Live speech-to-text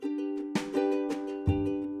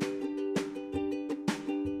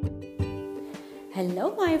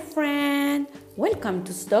Hello, my friend. Welcome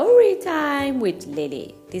to Story Time with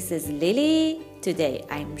Lily. This is Lily. Today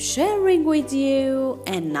I'm sharing with you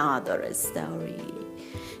another story.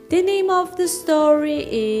 The name of the story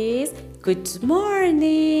is Good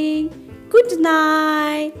Morning, Good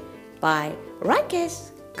Night by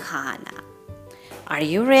Rakesh Khanna. Are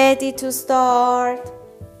you ready to start?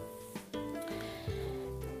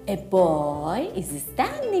 A boy is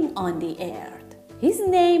standing on the earth. His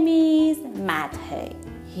name is Mathai.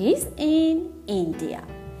 He's in India.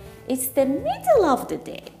 It's the middle of the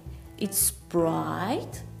day. It's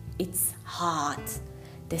bright. It's hot.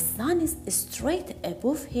 The sun is straight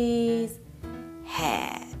above his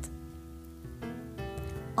head.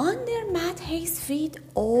 Under Mathai's feet,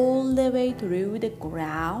 all the way through the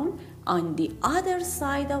ground, on the other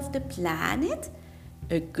side of the planet,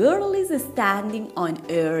 a girl is standing on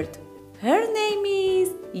earth. Her name is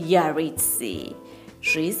Yaritsi.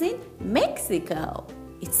 She's in Mexico.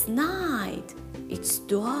 It's night. It's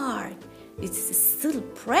dark. It's still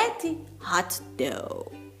pretty hot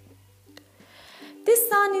though. The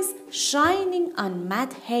sun is shining on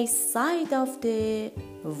Mathai's side of the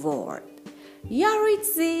world.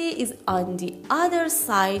 Yaritsi is on the other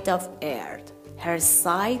side of earth. Her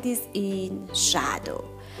side is in shadow.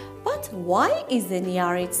 But why isn't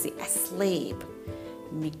Yaritsi asleep?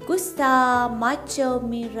 Me gusta mucho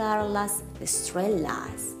mirar las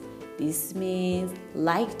estrellas. This means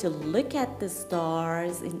like to look at the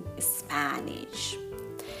stars in Spanish.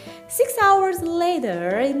 6 hours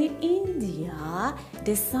later in India,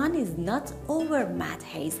 the sun is not over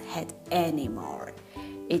Mathai's head anymore.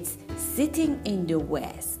 It's sitting in the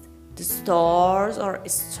west. The stars are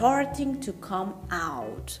starting to come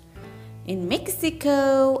out. In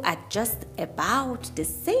Mexico, at just about the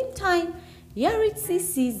same time, Yaritsi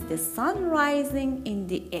sees the sun rising in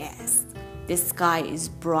the east. The sky is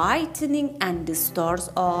brightening and the stars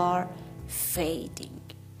are fading.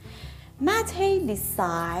 Mathai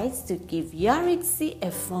decides to give Yaritsi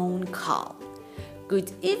a phone call.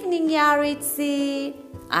 Good evening, Yaritsi.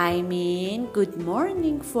 Good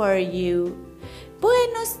morning for you.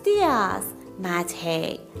 Buenos dias,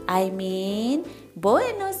 Mathai.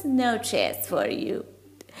 Buenos noches for you.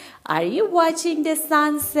 Are you watching the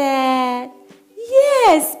sunset?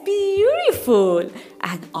 Yes, beautiful.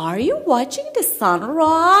 And are you watching the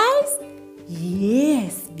sunrise?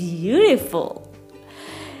 Yes, beautiful.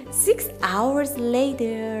 6 hours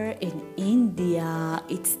later in India,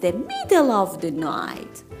 it's the middle of the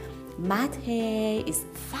night. Mathai is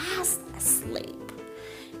fast asleep.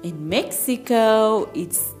 In Mexico,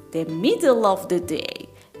 it's the middle of the day.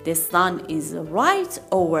 The sun is right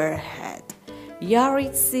overhead.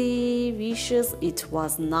 Yaritsi wishes it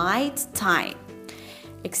was night time.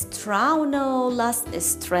 Extraño las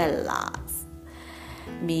estrellas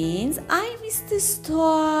means I miss the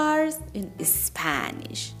stars in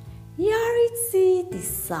Spanish. Yaritsi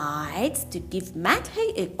decides to give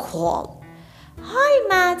Mathai a call. Hi,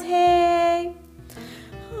 Mathai.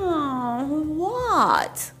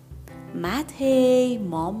 What? Mathai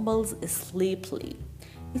mumbles sleepily.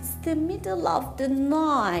 It's the middle of the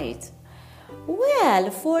night.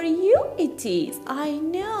 Well, for you it is, I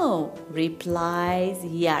know, replies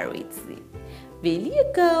Yaritsi. Will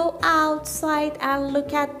you go outside and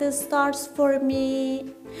look at the stars for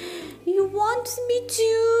me? You want me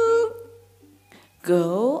to?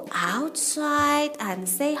 Go outside and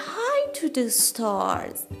say hi to the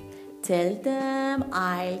stars. Tell them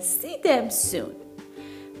I'll see them soon.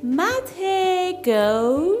 Mathai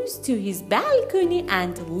goes to his balcony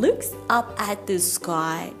and looks up at the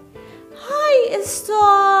sky. Hi,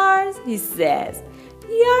 stars, he says.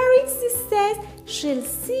 Yaritsi says she'll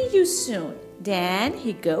see you soon. Then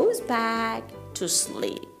he goes back to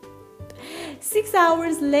sleep. 6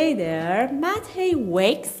 hours later, Mathai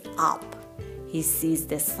wakes up. He sees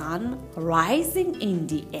the sun rising in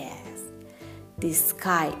the east. The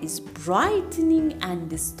sky is brightening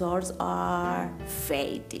and the stars are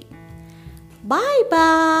fading.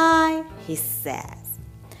 Bye-bye, he says.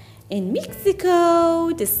 In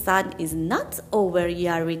Mexico, the sun is not over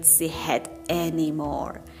Yaritsi's head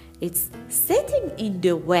anymore. It's setting in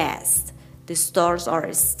the west. The stars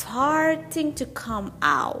are starting to come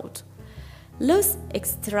out. Los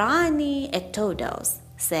extrañé a todos,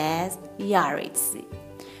 says Yaritsi.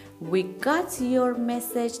 We got your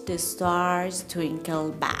message, the stars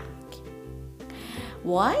twinkle back.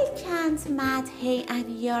 Why can't Mathai and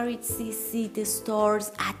Yaritsi see the stars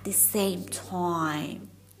at the same time?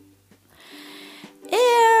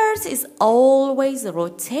 Earth is always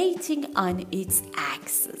rotating on its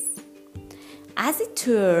axis. As it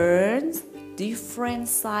turns, the different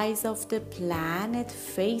sides of the planet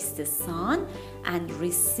face the sun and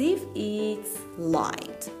receive its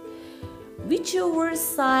light. Whichever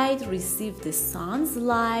side receives the sun's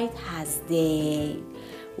light has day,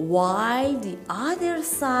 while the other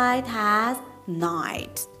side has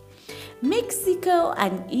night. Mexico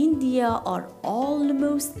and India are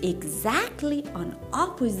almost exactly on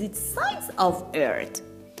opposite sides of Earth.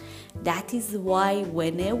 That is why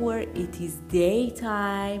whenever it is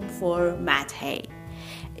daytime for Matei,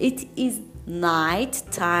 it is night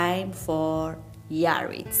time for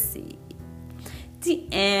Yaritsi. The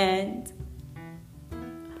end.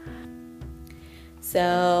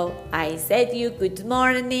 So I said you good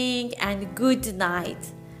morning and good night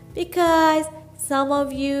because some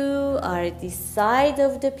of you are this side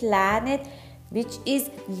of the planet which is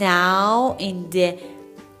now in the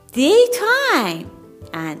daytime,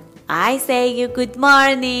 and I say you good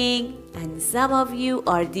morning, and some of you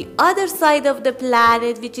are the other side of the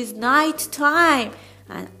planet which is night time,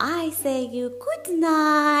 and I say you good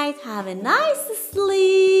night, have a nice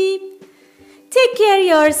sleep, take care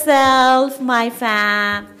yourself, my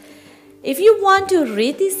fam. If you want to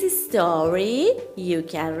read this story, you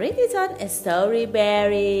can read it on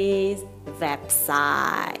Storyberry's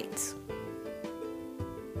website.